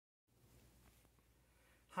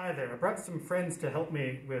Hi there, I brought some friends to help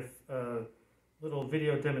me with a little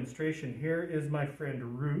video demonstration. Here is my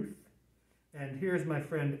friend Ruth, and here's my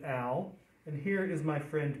friend Al, and here is my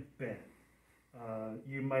friend Ben.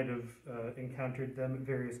 You might have encountered them at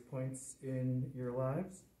various points in your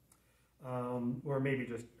lives, or maybe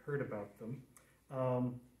just heard about them.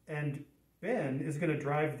 And Ben is going to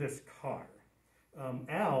drive this car.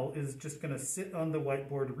 Al is just going to sit on the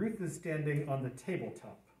whiteboard. Ruth is standing on the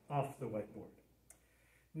tabletop off the whiteboard.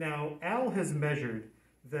 Now, Al has measured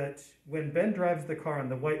that when Ben drives the car on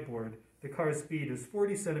the whiteboard, the car's speed is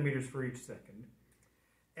 40 centimeters for each second.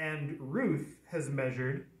 And Ruth has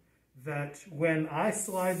measured that when I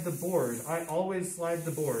slide the board, I always slide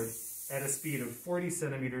the board at a speed of 40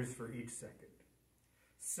 centimeters for each second.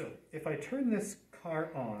 So, if I turn this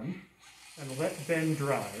car on and let Ben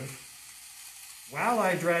drive, while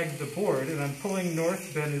I drag the board, and I'm pulling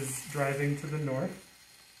north, Ben is driving to the north.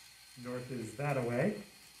 North is that away.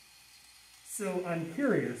 So I'm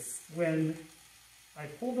curious, when I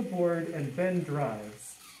pull the board and Ben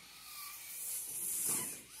drives,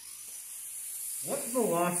 what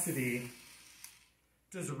velocity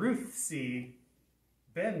does Ruth see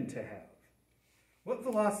Ben to have? What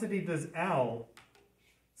velocity does Al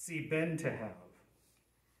see Ben to have?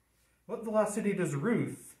 What velocity does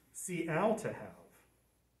Ruth see Al to have?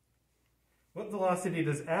 What velocity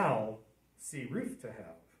does Al see Ruth to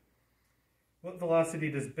have? What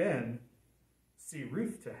velocity does Ben see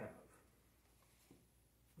Ruth to have?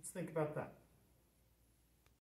 Let's think about that.